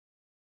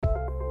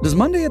Does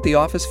Monday at the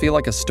office feel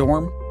like a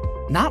storm?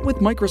 Not with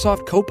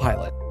Microsoft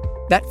Copilot.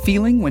 That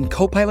feeling when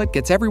Copilot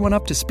gets everyone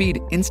up to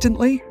speed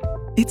instantly?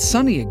 It's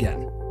sunny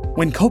again.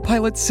 When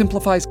Copilot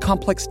simplifies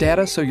complex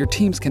data so your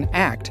teams can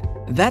act,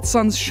 that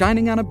sun's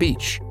shining on a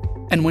beach.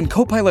 And when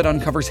Copilot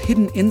uncovers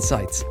hidden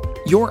insights,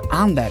 you're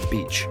on that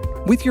beach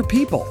with your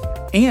people,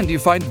 and you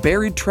find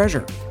buried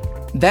treasure.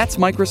 That's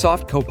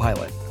Microsoft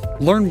Copilot.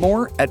 Learn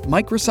more at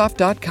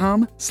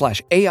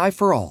Microsoft.com/AI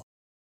for all.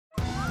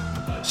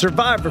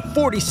 Survivor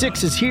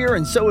 46 is here,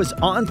 and so is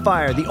On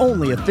Fire, the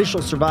only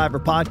official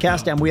Survivor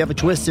podcast, and we have a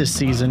twist this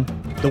season.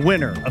 The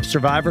winner of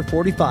Survivor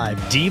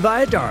 45, Dee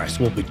Valladares,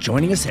 will be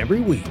joining us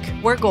every week.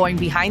 We're going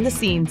behind the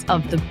scenes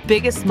of the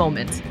biggest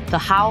moments, the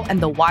how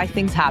and the why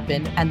things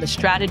happen, and the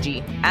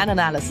strategy and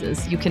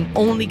analysis you can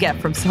only get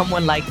from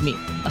someone like me,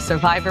 a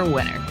Survivor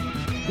winner.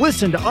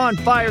 Listen to On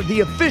Fire,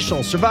 the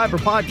official Survivor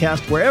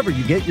podcast, wherever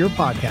you get your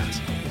podcasts.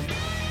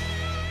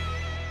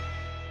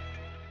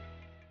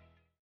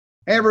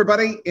 Hey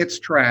everybody, it's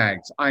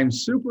Trags. I'm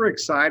super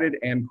excited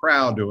and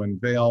proud to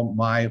unveil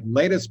my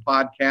latest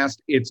podcast.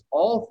 It's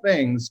all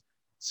things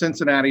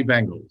Cincinnati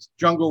Bengals.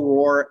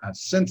 JungleRoar, a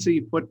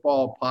Cincy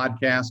football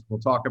podcast. We'll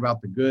talk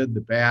about the good,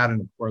 the bad,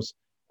 and of course,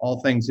 all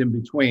things in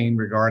between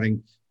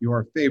regarding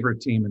your favorite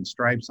team in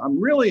stripes. I'm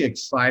really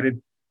excited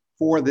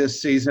for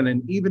this season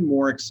and even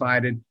more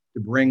excited to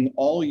bring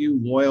all you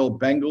loyal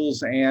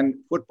Bengals and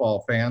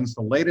football fans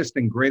the latest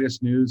and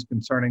greatest news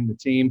concerning the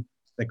team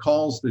that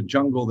calls the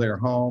jungle their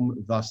home,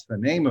 thus the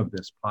name of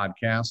this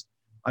podcast,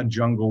 A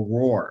Jungle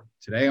Roar.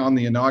 Today on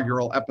the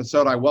inaugural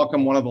episode, I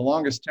welcome one of the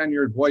longest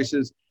tenured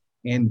voices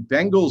in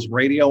Bengals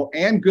radio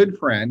and good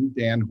friend,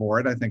 Dan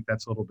Hoard. I think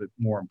that's a little bit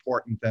more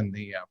important than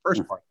the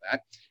first part of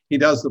that. He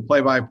does the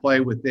play-by-play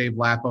with Dave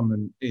Lapham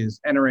and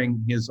is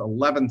entering his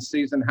 11th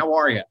season. How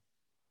are you?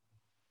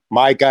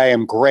 Mike, I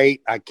am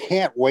great. I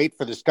can't wait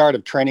for the start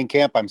of training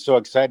camp. I'm so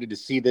excited to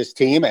see this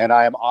team, and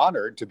I am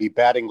honored to be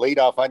batting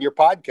leadoff on your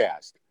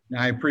podcast.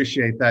 I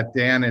appreciate that,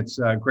 Dan. It's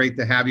great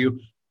to have you.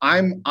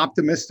 I'm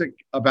optimistic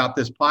about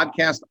this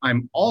podcast.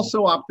 I'm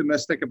also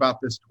optimistic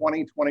about this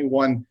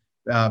 2021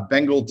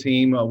 Bengal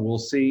team. We'll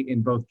see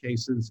in both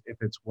cases if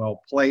it's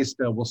well placed.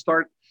 We'll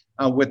start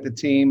with the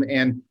team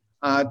and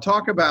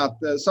talk about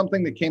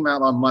something that came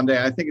out on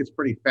Monday. I think it's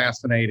pretty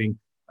fascinating.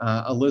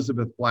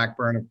 Elizabeth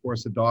Blackburn, of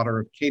course, the daughter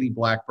of Katie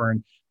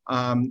Blackburn,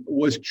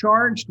 was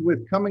charged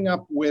with coming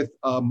up with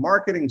a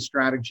marketing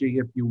strategy,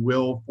 if you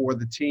will, for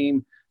the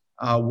team.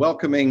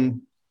 Welcoming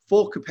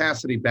full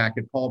capacity back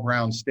at Paul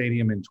Brown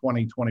Stadium in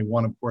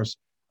 2021. Of course,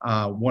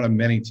 one of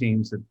many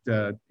teams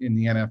that in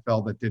the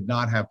NFL that did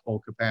not have full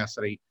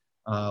capacity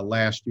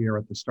last year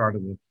at the start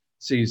of the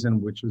season,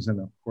 which was in,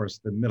 of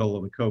course, the middle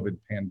of the COVID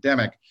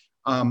pandemic.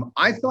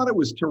 I thought it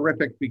was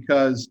terrific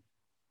because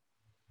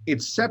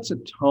it sets a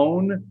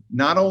tone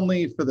not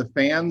only for the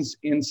fans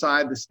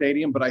inside the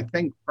stadium, but I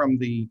think from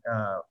the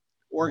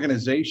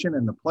organization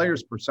and the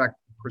players'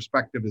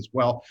 perspective as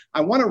well. I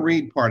want to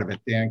read part of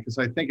it, Dan, because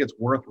I think it's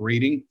worth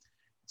reading. It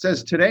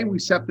says, today we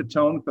set the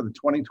tone for the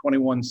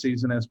 2021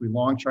 season as we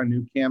launch our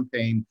new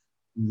campaign,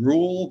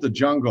 Rule the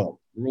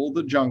Jungle. Rule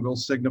the Jungle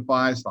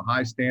signifies the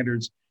high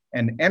standards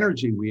and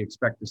energy we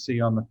expect to see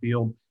on the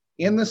field,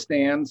 in the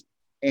stands,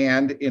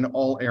 and in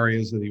all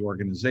areas of the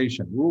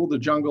organization. Rule the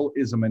Jungle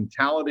is a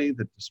mentality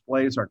that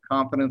displays our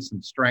confidence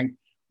and strength.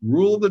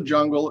 Rule the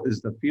Jungle is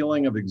the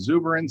feeling of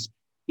exuberance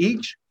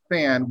each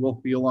fan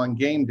will feel on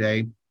game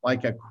day,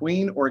 like a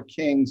queen or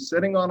king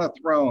sitting on a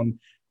throne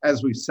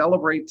as we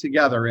celebrate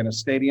together in a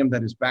stadium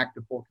that is back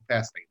to full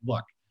capacity.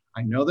 Look,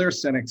 I know there are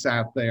cynics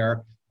out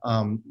there.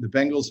 The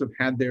Bengals have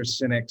had their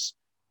cynics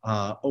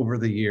over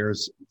the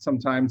years,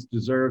 sometimes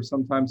deserved,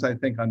 sometimes I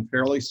think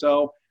unfairly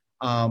so.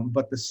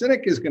 But the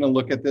cynic is going to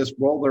look at this,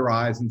 roll their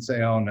eyes and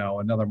say, oh no,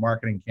 another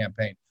marketing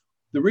campaign.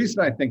 The reason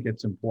I think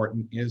it's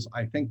important is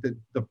I think that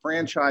the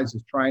franchise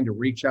is trying to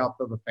reach out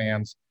to the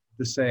fans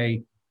to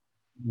say,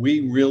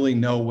 we really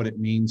know what it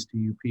means to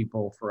you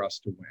people for us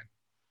to win.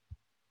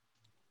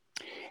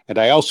 And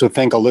I also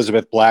think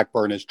Elizabeth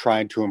Blackburn is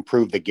trying to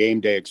improve the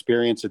game day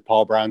experience at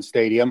Paul Brown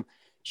Stadium.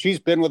 She's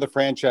been with the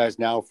franchise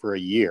now for a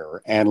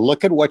year, and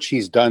look at what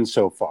she's done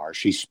so far.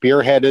 She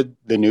spearheaded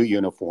the new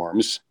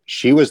uniforms.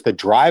 She was the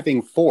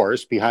driving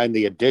force behind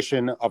the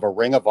addition of a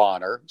Ring of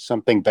Honor,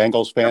 something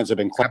Bengals fans have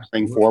been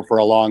clamoring for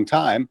a long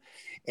time.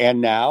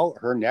 And now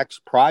her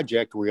next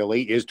project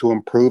really is to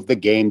improve the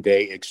game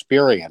day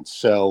experience.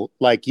 So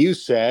like you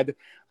said,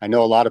 I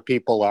know a lot of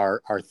people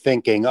are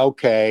thinking,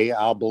 okay,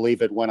 I'll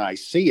believe it when I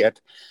see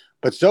it.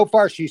 But so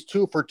far she's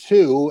 2 for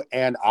 2,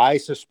 and I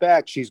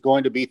suspect she's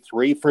going to be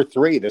 3 for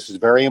 3. This is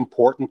very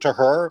important to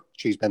her.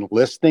 She's been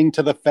listening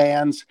to the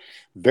fans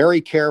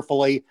very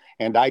carefully,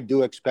 and I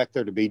do expect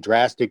there to be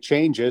drastic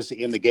changes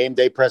in the game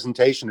day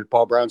presentation at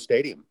Paul Brown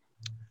Stadium.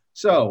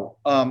 So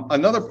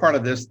another part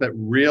of this that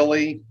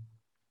really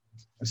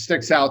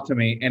sticks out to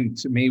me, and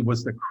to me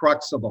was the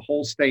crux of the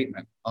whole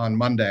statement on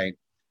Monday.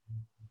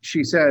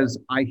 She says,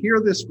 I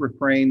hear this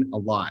refrain a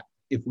lot.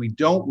 If we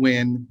don't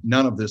win,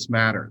 none of this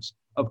matters.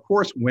 Of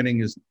course, winning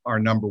is our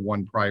number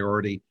one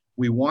priority.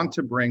 We want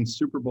to bring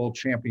Super Bowl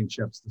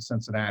championships to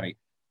Cincinnati.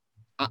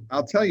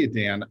 I'll tell you,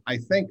 Dan, I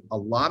think a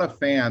lot of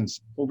fans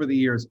over the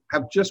years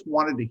have just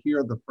wanted to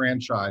hear the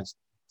franchise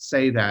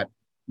say that,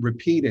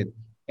 repeat it,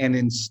 and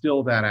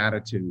instill that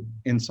attitude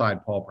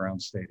inside Paul Brown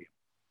Stadium.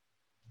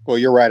 Well,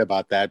 you're right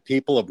about that.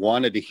 People have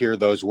wanted to hear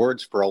those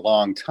words for a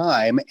long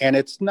time. And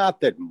it's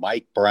not that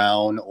Mike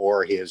Brown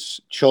or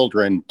his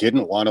children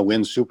didn't want to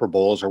win Super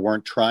Bowls or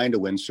weren't trying to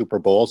win Super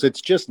Bowls.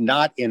 It's just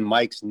not in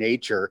Mike's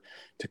nature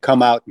to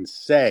come out and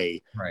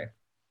say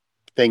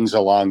things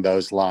along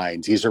those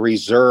lines. He's a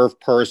reserved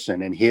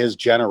person, and his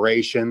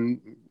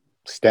generation,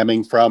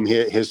 stemming from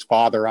his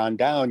father on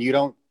down, you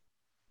don't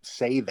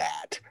say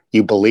that.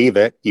 You believe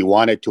it. You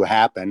want it to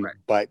happen,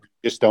 but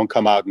just don't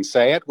come out and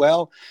say it.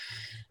 Well,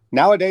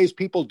 nowadays,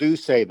 people do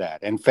say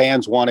that, and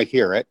fans want to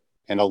hear it.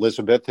 And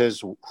Elizabeth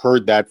has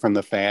heard that from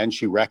the fans.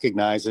 She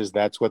recognizes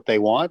that's what they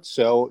want.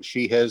 So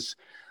she has,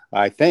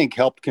 I think,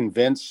 helped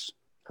convince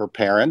her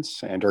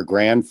parents and her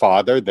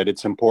grandfather that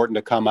it's important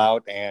to come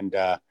out and,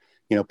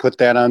 put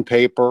that on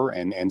paper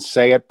and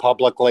say it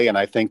publicly. And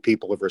I think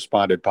people have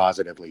responded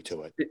positively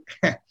to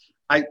it.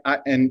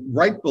 And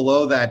right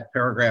below that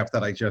paragraph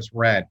that I just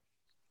read,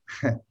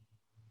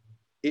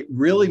 it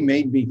really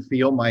made me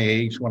feel my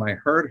age when I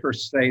heard her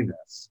say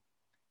this.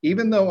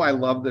 Even though I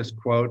love this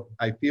quote,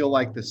 I feel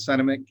like the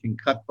sentiment can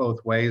cut both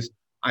ways.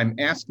 I'm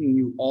asking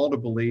you all to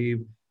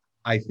believe.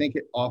 I think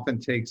it often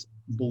takes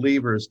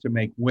believers to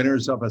make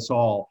winners of us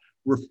all,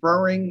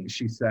 referring,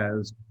 she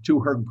says,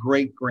 to her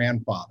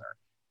great-grandfather.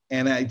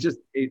 And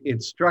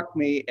it struck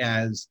me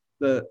as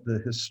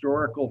the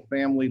historical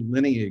family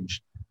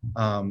lineage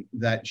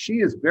that she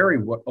is very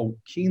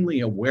keenly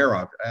aware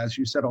of. As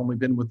you said, only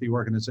been with the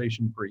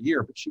organization for a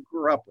year, but she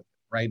grew up with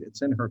it, right?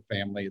 It's in her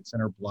family. It's in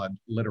her blood,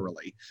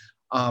 literally.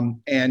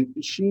 And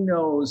she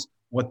knows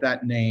what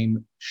that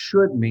name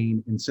should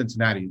mean in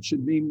Cincinnati. It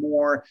should mean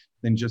more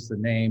than just the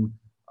name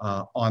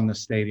on the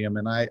stadium.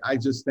 And I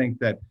just think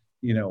that,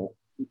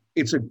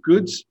 it's a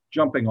good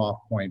jumping off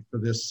point for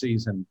this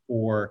season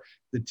for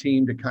the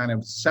team to kind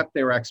of set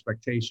their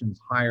expectations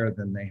higher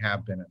than they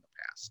have been in the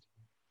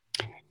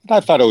past. I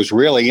thought it was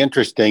really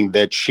interesting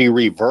that she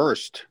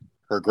reversed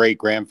her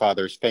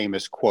great-grandfather's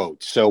famous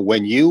quote. So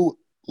when you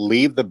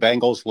leave the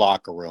Bengals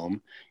locker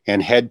room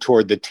and head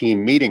toward the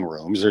team meeting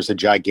rooms, there's a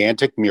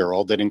gigantic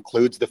mural that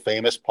includes the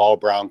famous Paul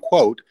Brown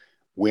quote,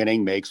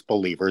 "Winning makes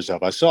believers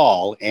of us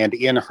all." And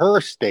in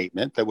her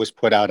statement that was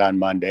put out on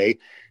Monday,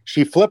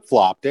 she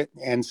flip-flopped it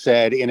and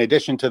said, in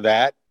addition to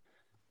that,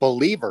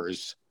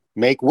 believers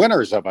make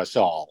winners of us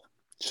all.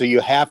 So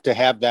you have to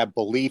have that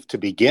belief to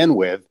begin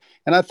with.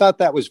 And I thought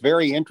that was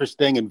very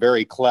interesting and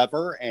very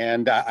clever.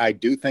 And I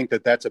do think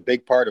that that's a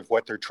big part of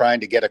what they're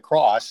trying to get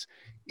across.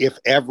 If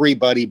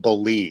everybody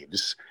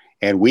believes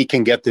and we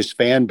can get this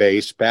fan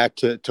base back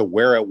to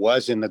where it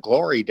was in the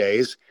glory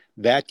days,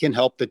 that can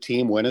help the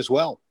team win as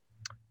well.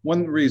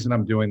 One reason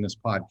I'm doing this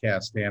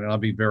podcast, Dan, and I'll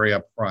be very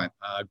upfront,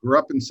 grew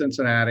up in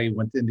Cincinnati,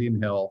 went to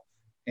Indian Hill,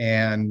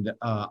 and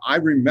I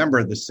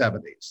remember the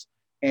 70s.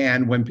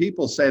 And when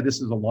people say this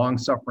is a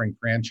long-suffering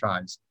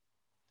franchise,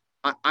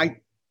 I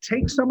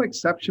take some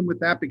exception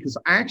with that because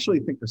I actually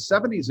think the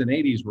 70s and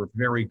 80s were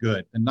very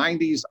good. The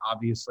 90s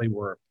obviously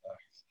were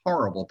a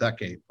horrible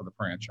decade for the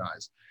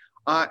franchise.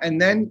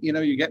 And then,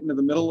 you get into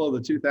the middle of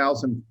the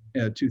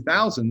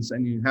 2000s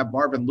and you have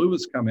Marvin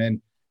Lewis come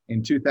in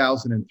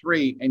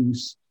 2003, and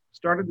you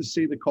started to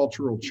see the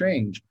cultural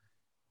change.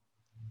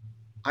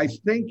 I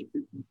think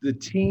the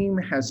team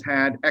has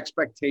had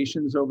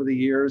expectations over the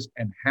years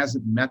and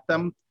hasn't met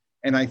them.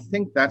 And I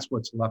think that's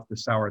what's left a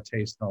sour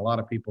taste in a lot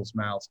of people's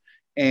mouths.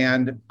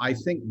 And I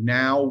think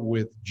now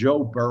with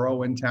Joe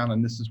Burrow in town,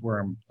 and this is where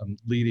I'm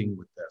leading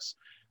with this,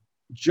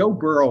 Joe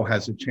Burrow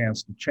has a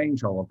chance to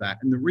change all of that.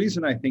 And the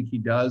reason I think he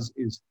does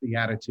is the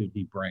attitude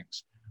he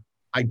brings.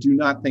 I do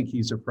not think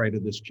he's afraid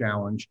of this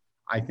challenge.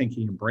 I think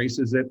he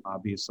embraces it.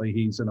 Obviously,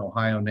 he's an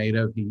Ohio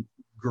native. He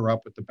grew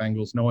up with the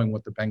Bengals, knowing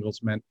what the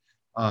Bengals meant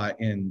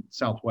in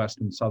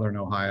Southwest and Southern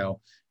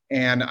Ohio.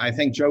 And I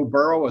think Joe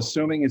Burrow,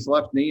 assuming his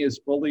left knee is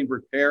fully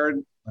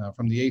repaired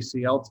from the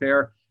ACL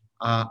tear,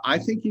 I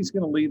think he's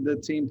going to lead the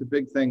team to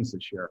big things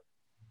this year.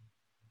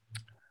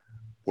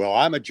 Well,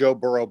 I'm a Joe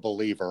Burrow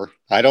believer.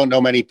 I don't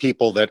know many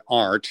people that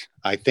aren't.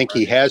 I think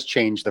he has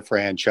changed the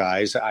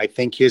franchise. I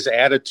think his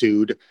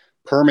attitude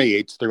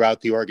permeates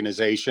throughout the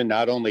organization,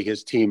 not only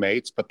his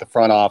teammates, but the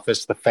front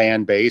office, the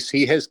fan base.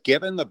 He has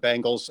given the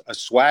Bengals a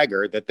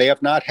swagger that they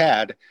have not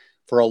had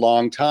for a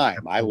long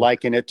time. I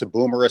liken it to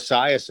Boomer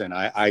Esiason.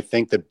 I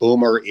think that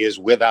Boomer is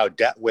without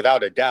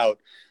a doubt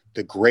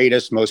the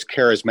greatest, most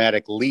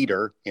charismatic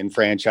leader in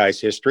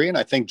franchise history. And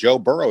I think Joe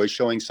Burrow is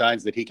showing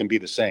signs that he can be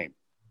the same.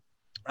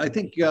 I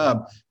think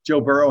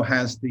Joe Burrow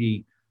has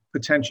the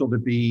potential to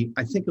be,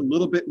 I think, a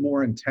little bit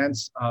more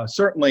intense.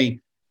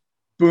 Certainly,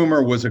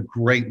 Boomer was a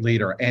great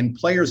leader, and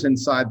players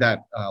inside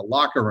that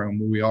locker room,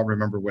 we all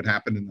remember what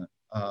happened in the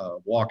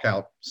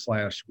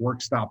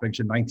walkout/work stoppage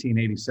in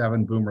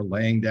 1987, Boomer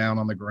laying down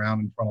on the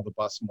ground in front of the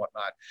bus and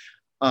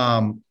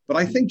whatnot. But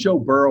I think Joe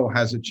Burrow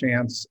has a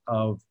chance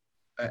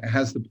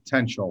has the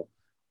potential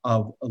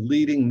of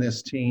leading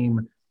this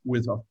team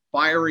with a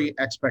fiery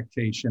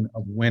expectation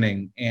of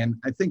winning. And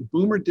I think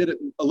Boomer did it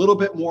a little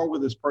bit more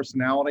with his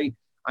personality.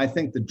 I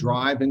think the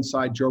drive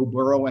inside Joe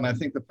Burrow, and I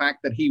think the fact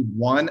that he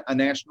won a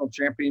national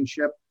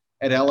championship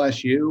at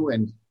LSU,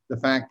 and the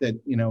fact that,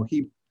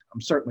 he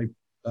certainly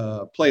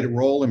played a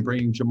role in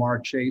bringing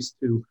Jamar Chase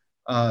to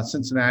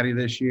Cincinnati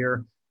this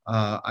year.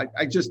 I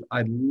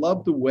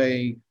love the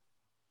way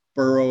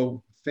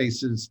Burrow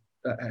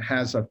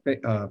has a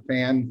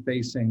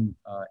fan-facing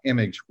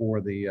image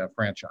for the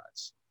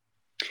franchise.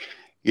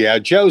 Yeah,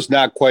 Joe's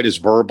not quite as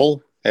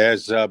verbal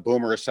as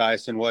Boomer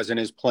Esiason was in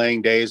his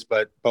playing days,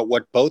 but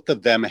what both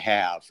of them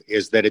have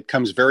is that it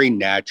comes very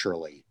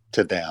naturally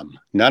to them.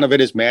 None of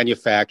it is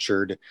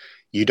manufactured.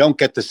 You don't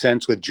get the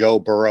sense with Joe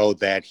Burrow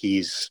that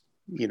he's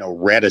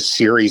read a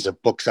series of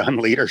books on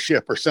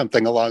leadership or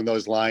something along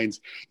those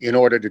lines in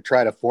order to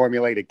try to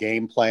formulate a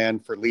game plan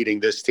for leading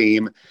this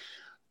team.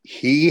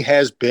 He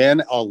has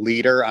been a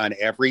leader on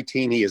every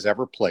team he has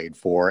ever played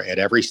for at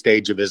every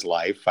stage of his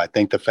life. I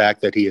think the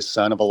fact that he is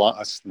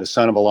the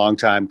son of a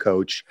longtime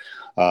coach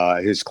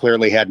has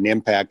clearly had an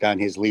impact on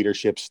his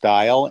leadership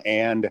style.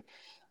 And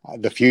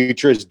the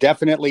future is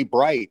definitely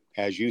bright.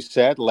 As you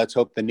said, let's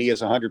hope the knee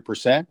is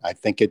 100%. I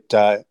think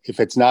if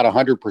it's not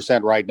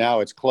 100% right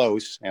now, it's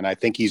close. And I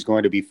think he's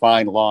going to be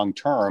fine long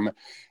term.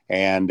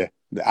 And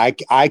I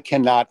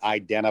cannot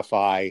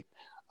identify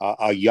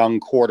a young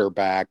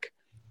quarterback.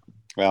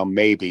 Well,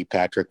 maybe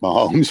Patrick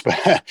Mahomes,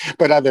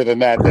 but other than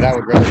that I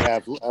would rather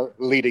have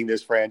leading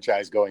this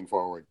franchise going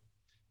forward.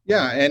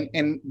 Yeah,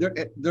 and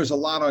there's a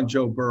lot on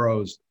Joe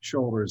Burrow's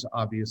shoulders,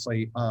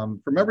 obviously.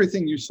 From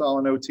everything you saw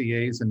in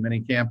OTAs and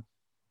minicamp,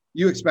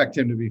 you expect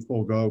him to be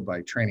full go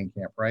by training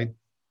camp, right?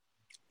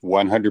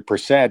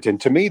 100%.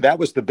 And to me, that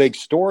was the big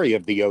story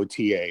of the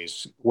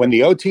OTAs. When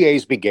the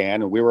OTAs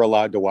began and we were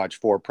allowed to watch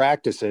 4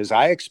 practices,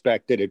 I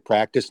expected at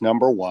practice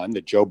number 1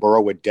 that Joe Burrow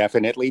would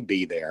definitely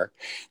be there,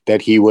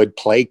 that he would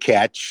play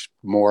catch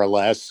more or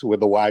less with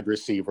the wide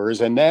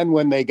receivers. And then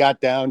when they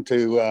got down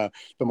to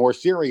the more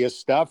serious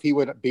stuff, he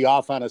would be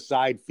off on a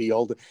side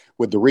field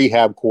with the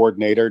rehab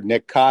coordinator,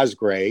 Nick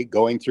Cosgray,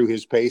 going through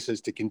his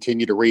paces to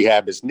continue to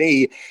rehab his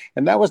knee.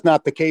 And that was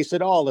not the case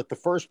at all. At the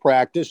first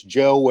practice,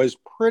 Joe was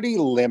pretty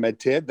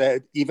limited,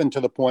 that even to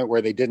the point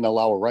where they didn't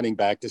allow a running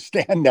back to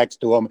stand next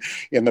to him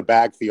in the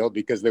backfield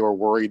because they were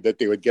worried that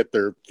they would get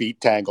their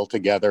feet tangled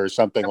together or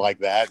something like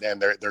that.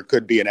 And there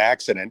could be an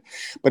accident.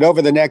 But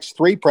over the next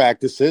 3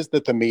 practices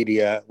that the media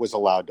was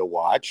allowed to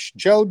watch,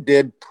 Joe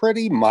did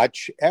pretty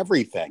much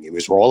everything. He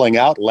was rolling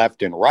out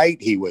left and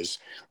right. He was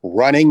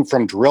running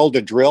from drill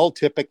to drill,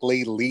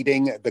 typically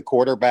leading the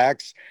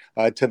quarterbacks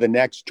to the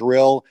next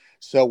drill.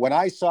 So when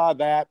I saw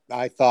that,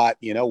 I thought,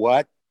 you know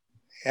what?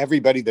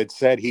 Everybody that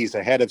said he's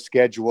ahead of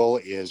schedule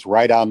is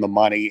right on the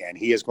money, and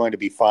he is going to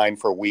be fine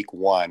for week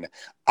 1.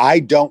 I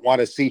don't want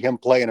to see him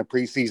play in a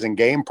preseason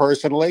game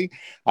personally.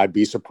 I'd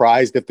be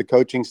surprised if the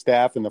coaching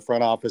staff and the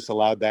front office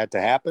allowed that to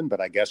happen, but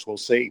I guess we'll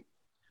see.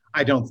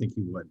 I don't think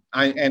he would.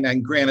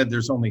 And granted,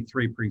 there's only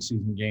 3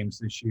 preseason games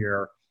this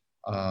year,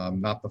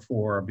 not the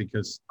 4,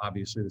 because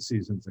obviously the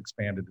season's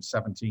expanded to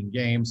 17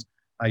 games.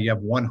 You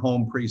have 1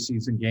 home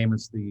preseason game.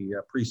 It's the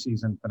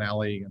preseason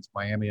finale against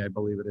Miami, I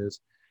believe it is.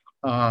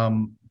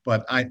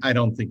 But I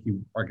don't think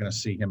you are going to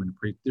see him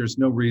in there's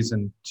no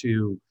reason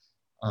to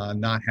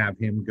not have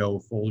him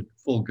go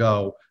full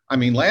go. I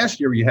mean,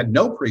 last year you had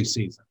no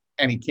preseason,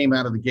 and he came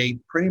out of the gate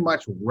pretty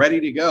much ready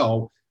to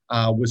go.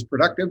 Was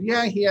productive.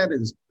 Yeah, he had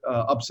his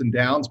ups and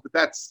downs, but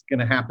that's going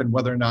to happen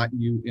whether or not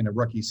you in a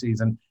rookie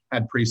season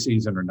had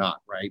preseason or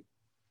not, right?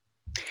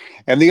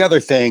 And the other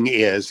thing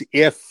is,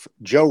 if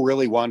Joe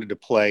really wanted to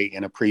play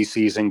in a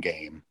preseason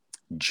game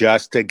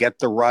just to get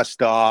the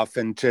rust off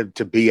and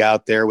to be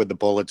out there with the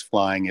bullets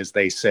flying, as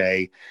they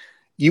say,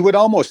 you would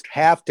almost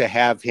have to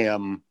have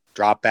him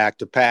drop back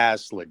to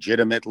pass,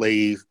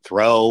 legitimately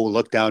throw,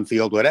 look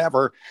downfield,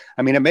 whatever.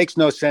 I mean, it makes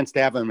no sense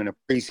to have him in a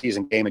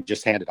preseason game and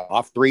just hand it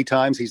off 3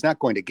 times. He's not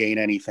going to gain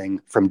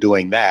anything from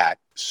doing that.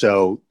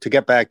 So to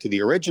get back to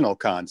the original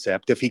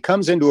concept, if he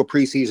comes into a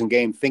preseason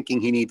game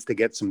thinking he needs to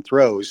get some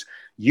throws,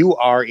 you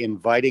are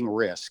inviting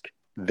risk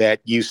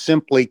that you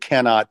simply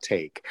cannot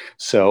take.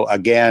 So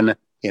again,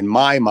 in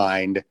my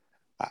mind,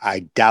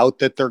 I doubt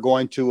that they're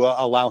going to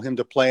allow him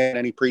to play in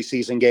any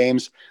preseason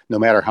games, no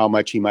matter how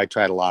much he might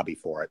try to lobby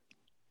for it.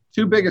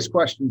 2 biggest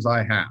questions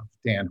I have,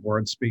 Dan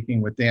Hoard,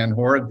 speaking with Dan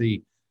Hoard,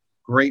 the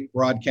great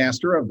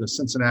broadcaster of the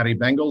Cincinnati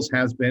Bengals,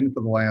 has been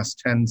for the last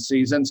 10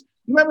 seasons.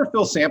 You remember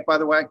Phil Samp, by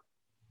the way?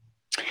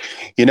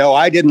 You know,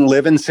 I didn't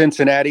live in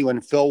Cincinnati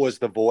when Phil was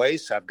the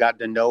voice. I've gotten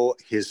to know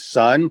his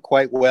son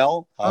quite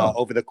well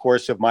over the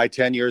course of my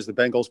 10 years as the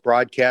Bengals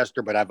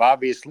broadcaster, but I've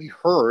obviously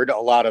heard a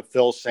lot of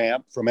Phil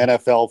Samp from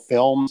NFL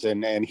films,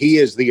 and he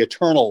is the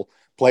eternal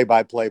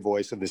play-by-play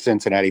voice of the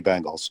Cincinnati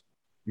Bengals.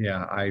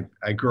 Yeah,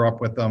 I grew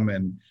up with them,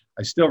 and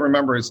I still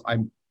remember I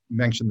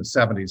mentioned the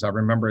 70s. I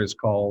remember his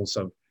calls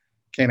of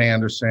Ken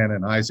Anderson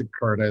and Isaac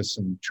Curtis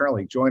and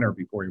Charlie Joyner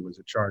before he was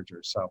a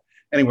Charger. So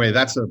anyway,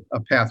 that's a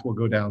path we'll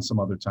go down some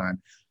other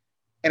time.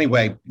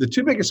 Anyway, the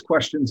 2 biggest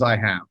questions I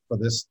have for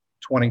this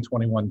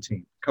 2021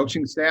 team,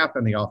 coaching staff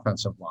and the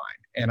offensive line.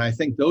 And I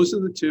think those are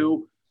the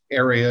two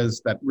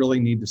areas that really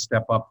need to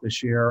step up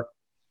this year.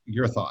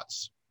 Your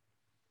thoughts?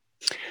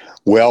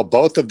 Well,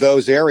 both of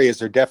those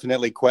areas are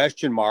definitely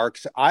question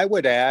marks. I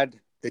would add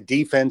the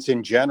defense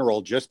in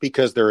general, just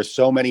because there are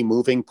so many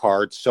moving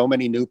parts, so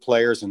many new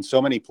players, and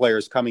so many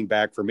players coming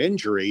back from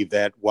injury,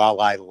 that while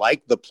I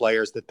like the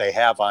players that they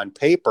have on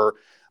paper,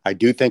 I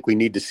do think we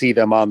need to see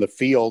them on the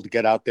field,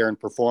 get out there and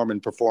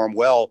perform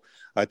well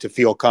to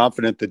feel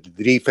confident that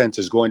the defense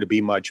is going to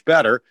be much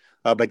better.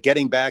 But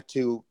getting back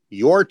to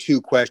your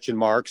two question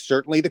marks,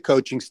 certainly the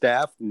coaching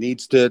staff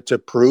needs to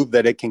prove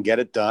that it can get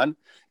it done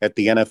at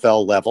the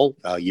NFL level.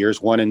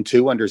 Years 1 and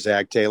 2 under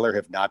Zach Taylor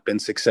have not been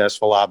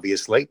successful,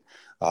 obviously.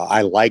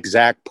 I like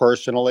Zach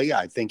personally.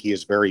 I think he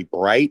is very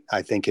bright.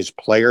 I think his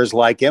players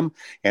like him.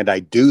 And I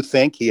do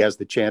think he has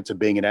the chance of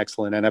being an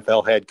excellent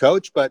NFL head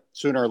coach. But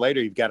sooner or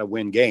later, you've got to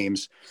win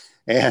games.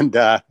 And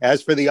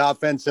as for the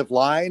offensive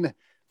line,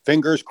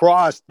 fingers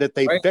crossed that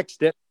they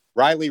fixed it.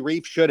 Riley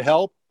Reif should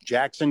help.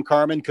 Jackson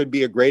Carman could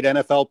be a great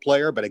NFL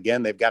player. But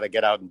again, they've got to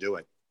get out and do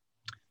it.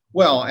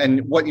 Well,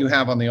 and what you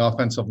have on the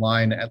offensive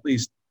line, at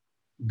least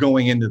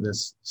going into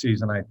this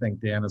season, I think,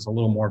 Dan, is a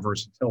little more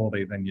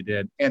versatility than you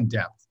did, and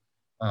depth.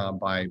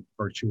 By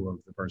virtue of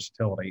the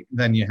versatility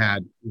than you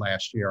had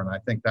last year. And I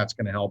think that's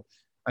going to help.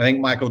 I think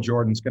Michael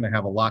Jordan's going to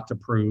have a lot to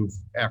prove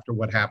after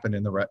what happened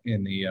in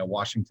the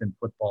Washington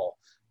football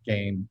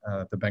game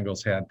the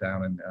Bengals had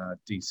down in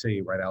D.C.,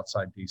 right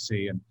outside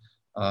D.C., and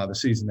the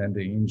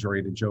season-ending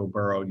injury to Joe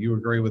Burrow. Do you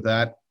agree with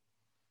that?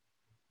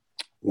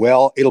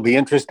 Well, it'll be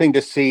interesting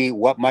to see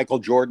what Michael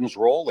Jordan's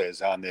role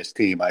is on this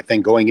team. I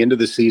think going into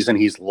the season,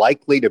 he's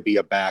likely to be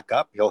a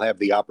backup. He'll have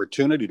the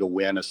opportunity to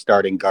win a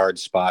starting guard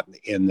spot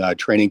in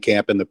training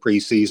camp in the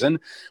preseason.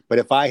 But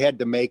if I had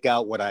to make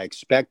out what I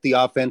expect the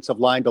offensive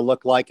line to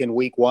look like in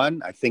week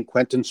 1, I think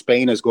Quentin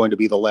Spain is going to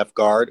be the left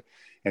guard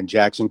and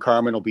Jackson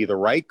Carman will be the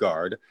right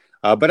guard.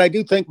 But I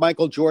do think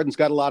Michael Jordan's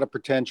got a lot of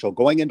potential.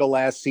 Going into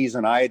last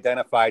season, I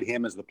identified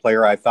him as the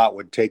player I thought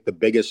would take the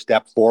biggest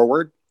step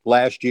forward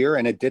last year,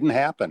 and it didn't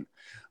happen.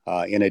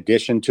 In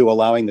addition to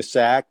allowing the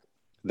sack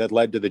that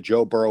led to the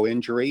Joe Burrow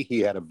injury,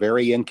 he had a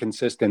very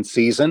inconsistent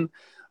season.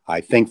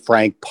 I think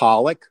Frank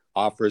Pollock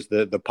offers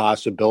the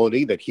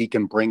possibility that he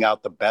can bring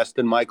out the best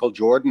in Michael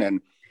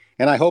Jordan,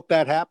 and I hope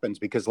that happens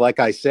because, like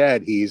I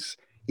said, he's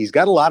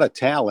got a lot of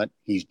talent.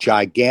 He's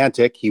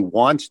gigantic. He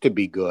wants to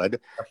be good,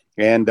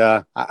 and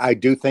I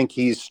do think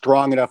he's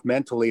strong enough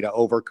mentally to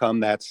overcome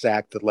that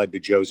sack that led to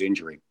Joe's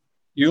injury.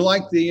 You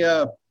like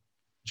the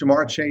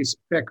Jamar Chase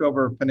pick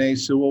over Penei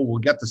Sewell? We'll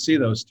get to see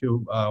those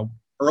two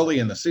early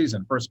in the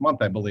season, first month,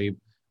 I believe,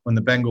 when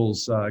the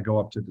Bengals go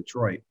up to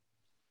Detroit.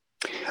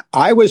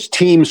 I was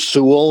Team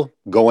Sewell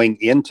going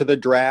into the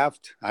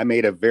draft. I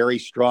made a very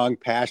strong,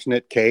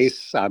 passionate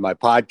case on my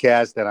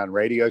podcast and on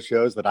radio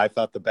shows that I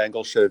thought the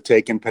Bengals should have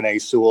taken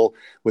Penei Sewell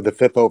with the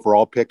 5th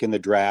overall pick in the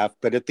draft.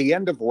 But at the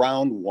end of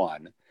round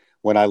 1,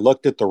 when I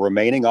looked at the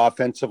remaining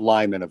offensive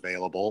linemen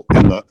available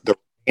and the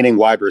remaining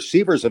wide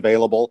receivers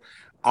available,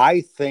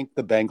 I think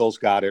the Bengals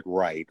got it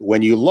right.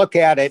 When you look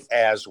at it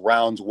as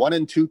rounds 1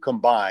 and 2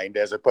 combined,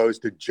 as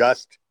opposed to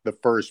just the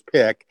first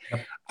pick,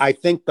 I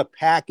think the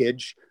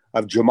package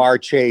of Jamar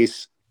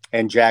Chase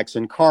and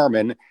Jackson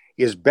Carman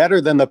is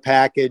better than the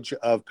package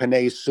of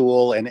Penei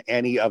Sewell and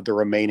any of the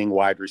remaining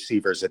wide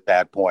receivers at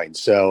that point.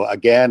 So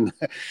again,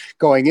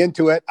 going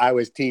into it, I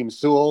was Team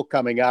Sewell.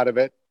 Coming out of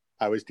it,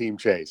 I was Team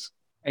Chase.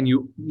 And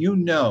you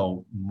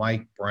know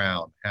Mike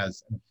Brown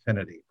has an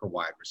affinity for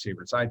wide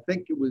receivers. I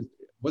think it was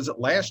it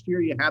last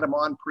year you had him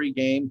on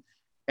pregame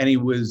and he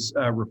was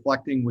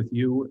reflecting with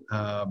you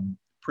I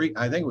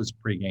think it was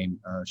pregame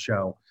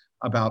show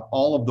about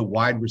all of the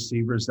wide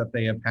receivers that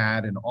they have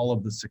had and all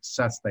of the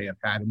success they have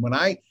had. And when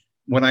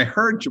I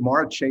heard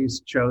Jamar Chase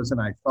chosen,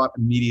 I thought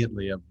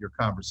immediately of your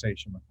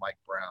conversation with Mike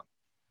Brown.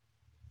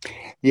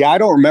 Yeah, I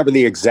don't remember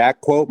the exact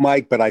quote,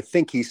 Mike, but I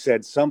think he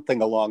said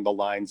something along the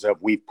lines of,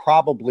 we've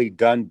probably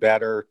done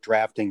better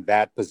drafting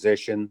that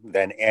position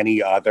than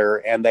any other.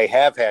 And they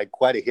have had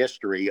quite a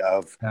history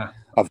of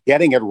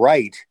getting it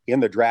right in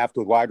the draft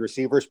with wide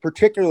receivers,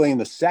 particularly in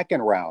the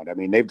second round. I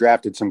mean, they've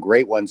drafted some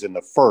great ones in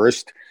the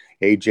first,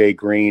 A.J.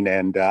 Green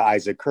and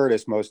Isaac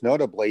Curtis, most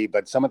notably,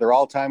 but some of their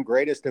all-time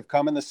greatest have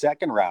come in the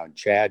second round.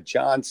 Chad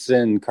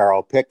Johnson,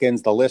 Carl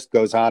Pickens, the list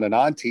goes on and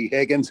on. T.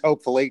 Higgins,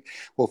 hopefully,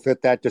 will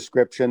fit that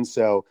description.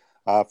 So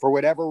for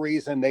whatever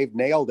reason, they've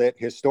nailed it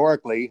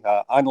historically.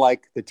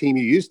 Unlike the team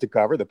you used to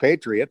cover, the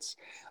Patriots,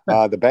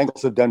 the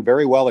Bengals have done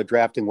very well at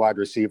drafting wide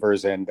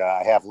receivers, and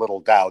I have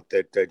little doubt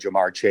that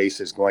Jamar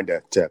Chase is going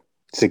to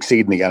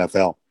succeed in the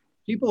NFL.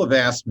 People have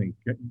asked me,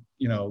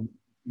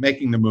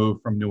 making the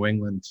move from New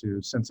England to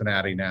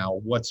Cincinnati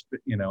now,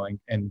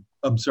 and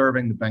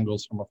observing the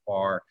Bengals from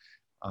afar,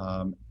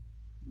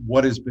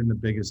 what has been the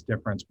biggest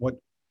difference? What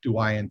do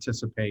I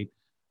anticipate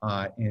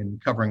in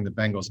covering the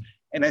Bengals?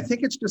 And I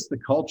think it's just the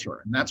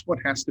culture, and that's what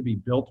has to be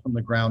built from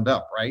the ground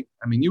up, right?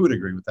 I mean, you would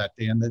agree with that,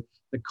 Dan, that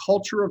the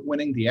culture of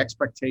winning, the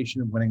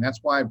expectation of winning, that's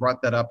why I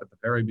brought that up at the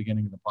very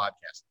beginning of the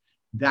podcast.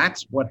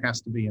 That's what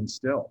has to be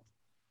instilled.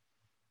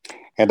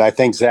 And I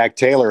think Zach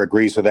Taylor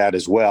agrees with that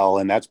as well.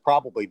 And that's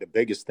probably the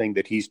biggest thing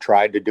that he's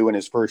tried to do in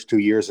his first 2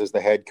 years as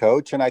the head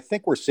coach. And I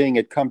think we're seeing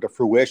it come to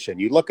fruition.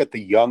 You look at the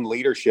young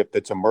leadership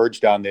that's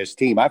emerged on this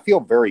team. I feel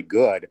very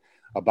good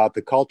about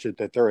the culture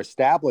that they're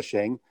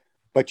establishing,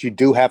 but you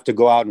do have to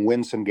go out and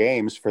win some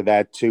games for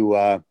that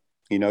to,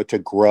 to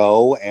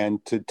grow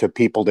and to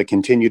people to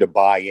continue to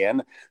buy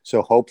in.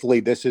 So hopefully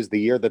this is the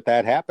year that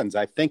happens.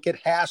 I think it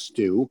has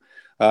to.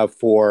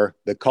 For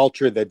the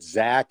culture that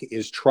Zach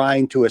is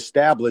trying to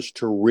establish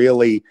to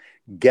really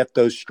get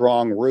those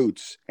strong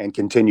roots and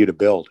continue to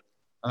build.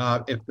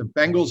 If the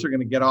Bengals are going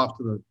to get off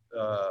to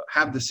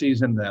have the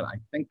season that I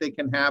think they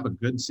can have, a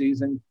good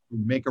season,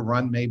 make a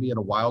run maybe at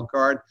a wild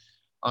card,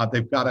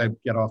 they've got to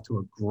get off to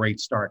a great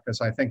start,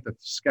 because I think the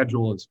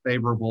schedule is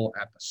favorable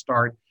at the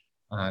start,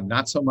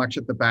 not so much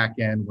at the back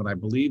end, when I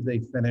believe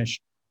they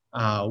finish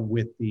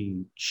with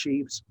the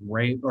Chiefs,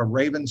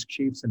 Ravens,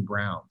 Chiefs, and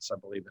Browns, I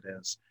believe it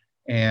is.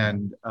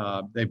 And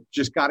they've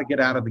just got to get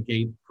out of the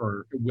gate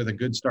with a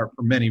good start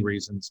for many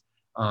reasons.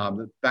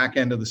 The back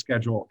end of the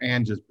schedule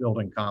and just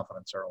building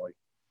confidence early.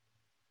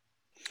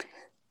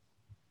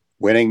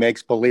 Winning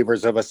makes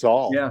believers of us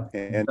all. Yeah,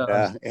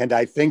 and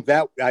I think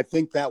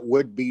that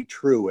would be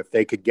true if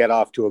they could get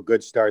off to a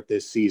good start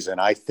this season.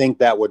 I think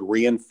that would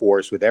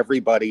reinforce with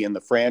everybody in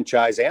the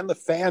franchise and the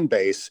fan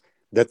base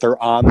that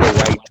they're on the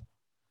right.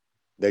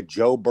 That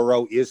Joe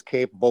Burrow is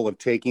capable of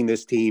taking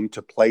this team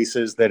to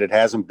places that it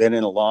hasn't been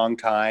in a long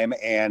time,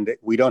 and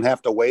we don't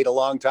have to wait a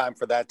long time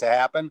for that to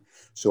happen.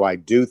 So I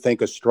do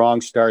think a strong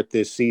start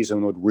this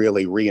season would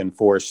really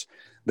reinforce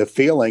the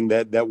feeling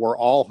that we're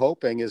all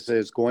hoping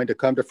is going to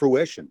come to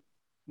fruition.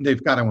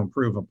 They've got to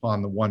improve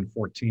upon the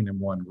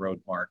 1-14-1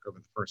 road mark over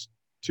the first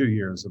 2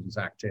 years of the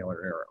Zach Taylor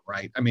era,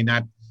 right? I mean,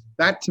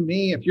 that to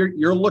me, if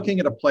you're looking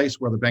at a place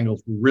where the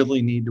Bengals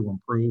really need to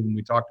improve, and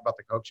we talked about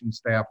the coaching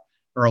staff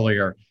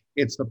earlier,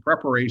 it's the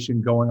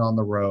preparation going on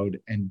the road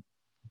and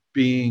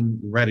being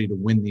ready to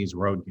win these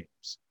road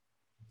games.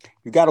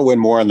 You've got to win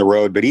more on the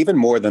road, but even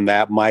more than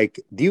that, Mike,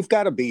 you've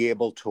got to be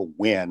able to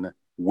win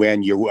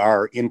when you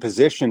are in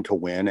position to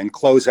win and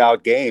close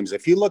out games.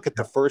 If you look at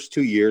the first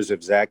 2 years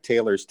of Zach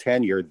Taylor's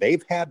tenure,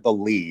 they've had the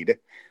lead.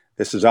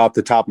 This is off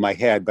the top of my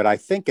head, but I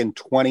think in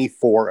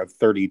 24 of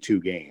 32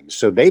 games.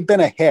 So they've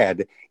been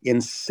ahead in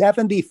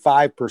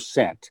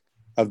 75%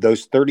 of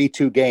those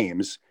 32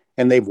 games,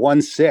 and they've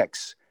won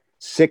 6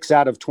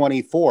 out of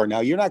 24.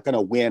 Now, you're not going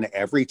to win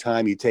every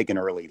time you take an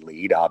early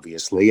lead,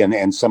 obviously,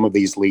 and some of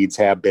these leads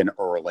have been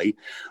early.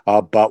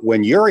 But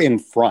when you're in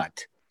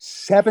front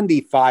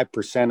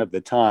 75% of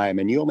the time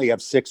and you only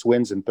have 6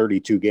 wins in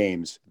 32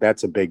 games,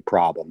 that's a big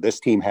problem. This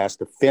team has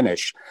to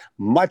finish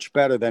much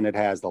better than it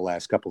has the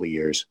last couple of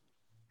years.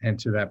 And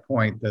to that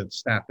point, the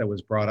stat that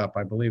was brought up,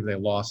 I believe they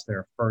lost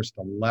their first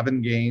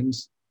 11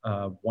 games,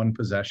 one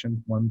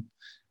possession.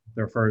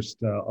 Their first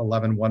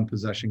 11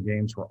 one-possession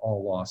games were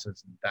all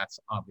losses, and that's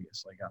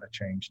obviously got to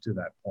change to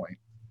that point.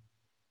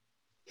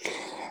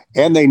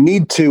 And they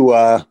need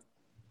to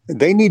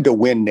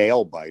win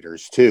nail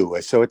biters too.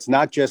 So it's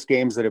not just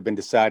games that have been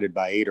decided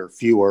by 8 or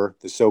fewer,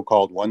 the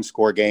so-called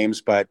one-score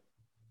games. But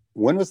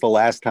when was the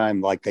last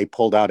time they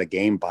pulled out a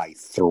game by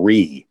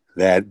 3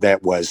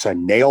 that was a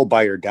nail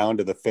biter down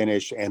to the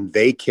finish, and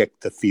they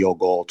kicked the field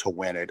goal to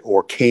win it,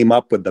 or came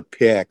up with the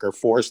pick, or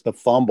forced the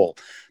fumble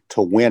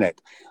to win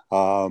it?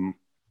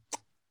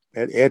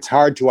 It's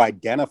hard to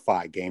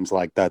identify games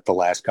like that the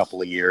last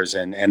couple of years,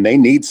 and they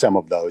need some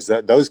of those.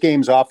 Those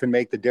games often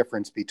make the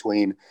difference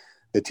between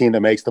the team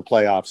that makes the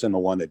playoffs and the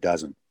one that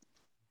doesn't.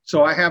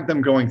 So I have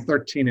them going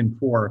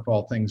 13-4 if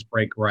all things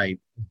break right.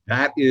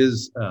 That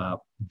is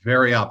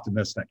very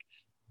optimistic.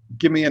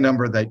 Give me a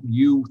number that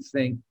you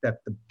think that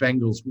the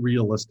Bengals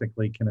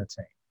realistically can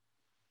attain.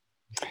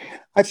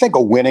 I think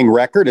a winning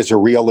record is a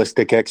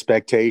realistic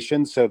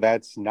expectation. So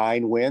that's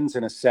 9 wins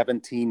in a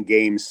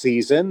 17-game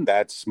season.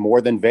 That's more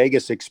than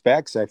Vegas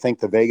expects. I think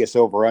the Vegas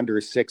over-under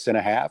is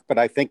 6.5, but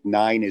I think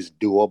 9 is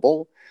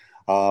doable.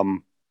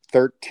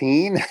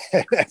 13,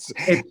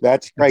 that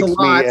strikes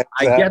me as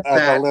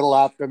a little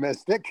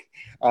optimistic.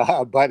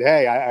 But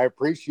hey, I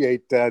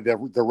appreciate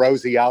the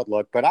rosy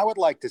outlook, but I would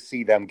like to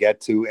see them get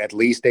to at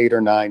least 8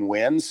 or 9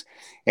 wins.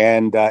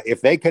 And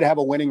if they could have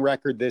a winning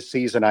record this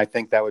season, I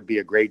think that would be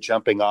a great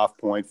jumping off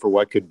point for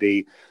what could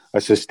be a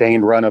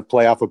sustained run of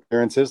playoff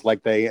appearances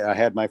like they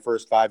had my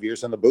first 5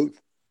 years in the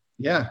booth.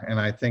 Yeah. And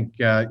I think,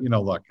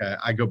 look,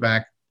 I go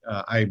back,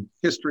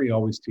 history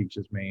always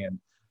teaches me, and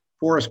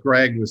Forrest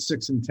Gregg was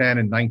 6-10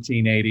 in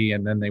 1980,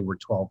 and then they were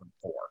 12-4.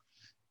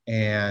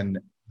 And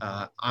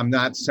I'm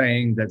not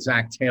saying that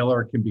Zach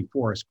Taylor can be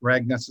Forrest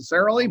Gregg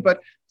necessarily,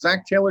 but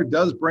Zach Taylor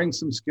does bring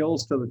some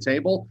skills to the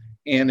table.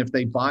 And if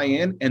they buy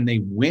in and they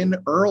win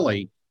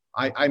early,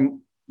 I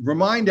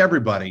remind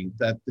everybody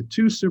that the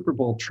 2 Super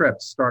Bowl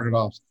trips started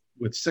off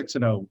with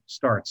 6-0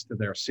 starts to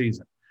their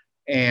season.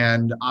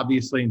 And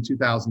obviously in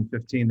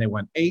 2015, they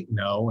went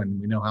 8-0,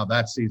 and we know how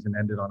that season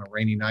ended on a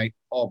rainy night,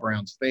 Paul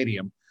Brown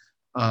Stadium.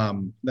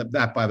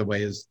 That, by the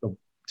way, is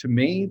to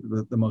me,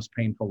 the most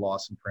painful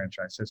loss in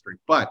franchise history.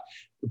 But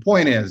the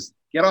point is,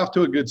 get off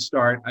to a good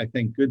start. I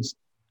think good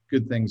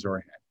things are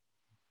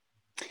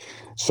ahead.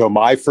 So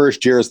my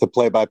first year as the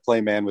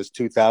play-by-play man was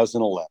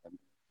 2011.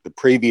 The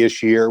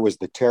previous year was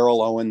the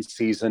Terrell Owens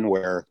season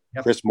where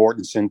Chris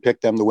Mortensen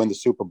picked them to win the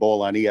Super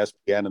Bowl on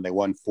ESPN, and they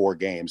won 4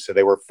 games. So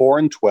they were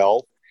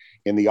 4-12.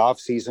 In the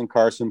offseason,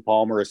 Carson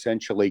Palmer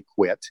essentially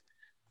quit.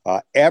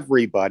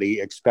 Everybody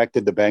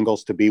expected the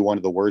Bengals to be one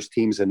of the worst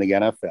teams in the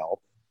NFL.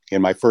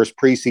 In my first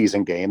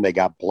preseason game, they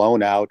got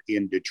blown out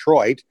in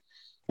Detroit.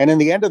 And in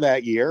the end of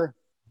that year,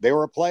 they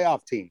were a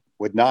playoff team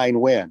with 9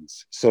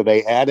 wins. So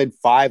they added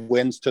 5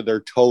 wins to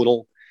their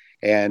total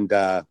and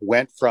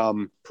went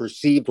from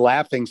perceived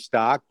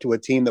laughingstock to a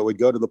team that would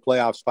go to the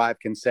playoffs 5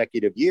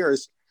 consecutive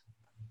years.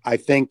 I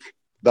think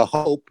the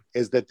hope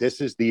is that this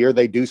is the year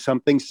they do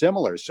something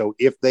similar. So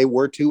if they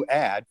were to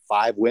add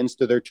 5 wins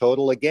to their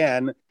total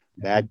again,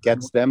 that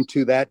gets them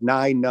to that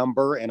 9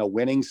 number and a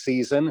winning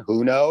season.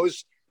 Who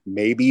knows?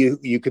 Maybe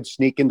you could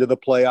sneak into the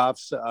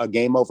playoffs a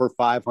game over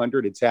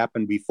 500. It's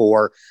happened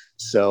before.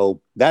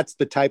 So that's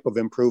the type of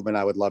improvement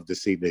I would love to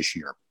see this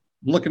year.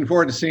 Looking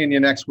forward to seeing you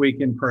next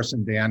week in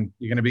person, Dan.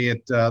 You're going to be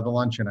at the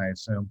luncheon, I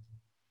assume.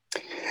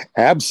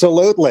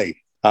 Absolutely.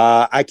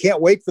 I can't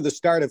wait for the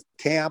start of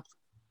camp.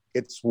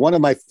 It's one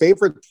of my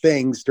favorite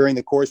things during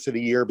the course of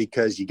the year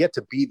because you get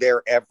to be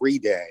there every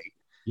day.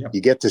 Yep.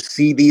 You get to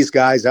see these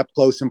guys up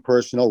close and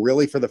personal,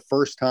 really for the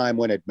first time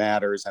when it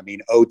matters. I mean,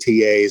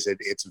 OTAs,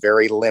 it's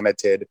very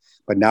limited,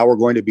 but now we're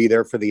going to be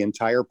there for the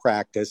entire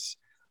practice,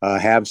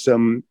 have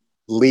some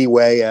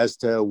leeway as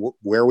to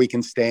where we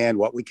can stand,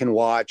 what we can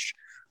watch.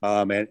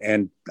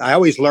 And I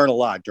always learn a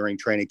lot during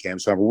training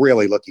camp, so I'm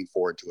really looking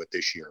forward to it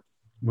this year.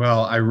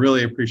 Well, I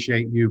really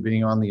appreciate you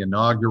being on the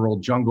inaugural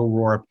Jungle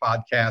Roar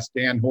podcast.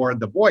 Dan Hoard,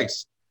 the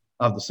voice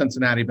of the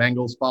Cincinnati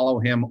Bengals. Follow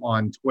him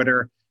on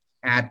Twitter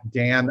at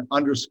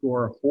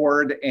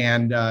Dan_Hoard.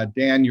 And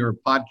Dan, your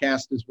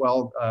podcast as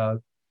well.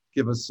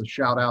 Give us a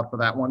shout out for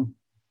that one.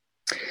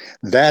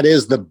 That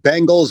is the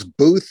Bengals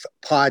Booth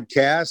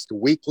podcast,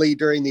 weekly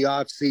during the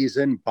off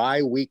season,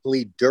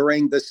 bi-weekly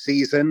during the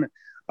season.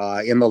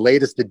 In the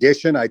latest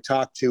edition, I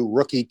talked to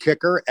rookie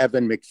kicker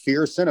Evan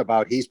McPherson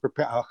about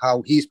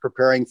how he's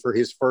preparing for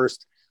his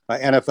first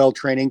NFL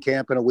training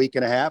camp in a week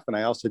and a half. And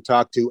I also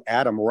talked to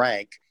Adam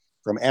Rank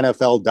from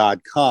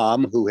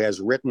NFL.com, who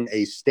has written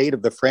a state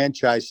of the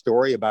franchise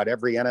story about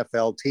every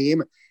NFL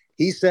team.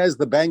 He says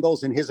the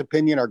Bengals, in his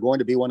opinion, are going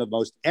to be one of the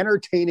most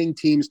entertaining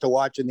teams to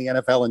watch in the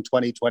NFL in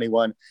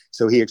 2021.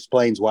 So he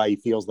explains why he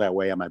feels that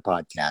way on my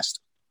podcast.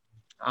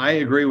 I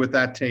agree with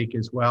that take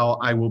as well.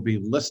 I will be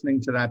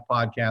listening to that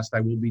podcast.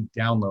 I will be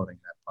downloading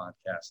that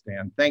podcast.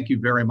 Dan, thank you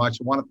very much.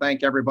 I want to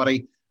thank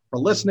everybody for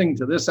listening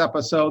to this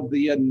episode,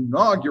 the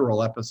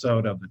inaugural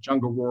episode of the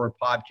Jungle Roar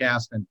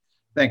podcast, and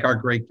thank our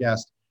great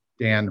guest,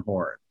 Dan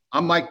Hoard.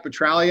 I'm Mike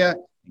Petralia,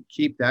 and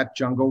keep that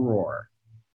jungle roar.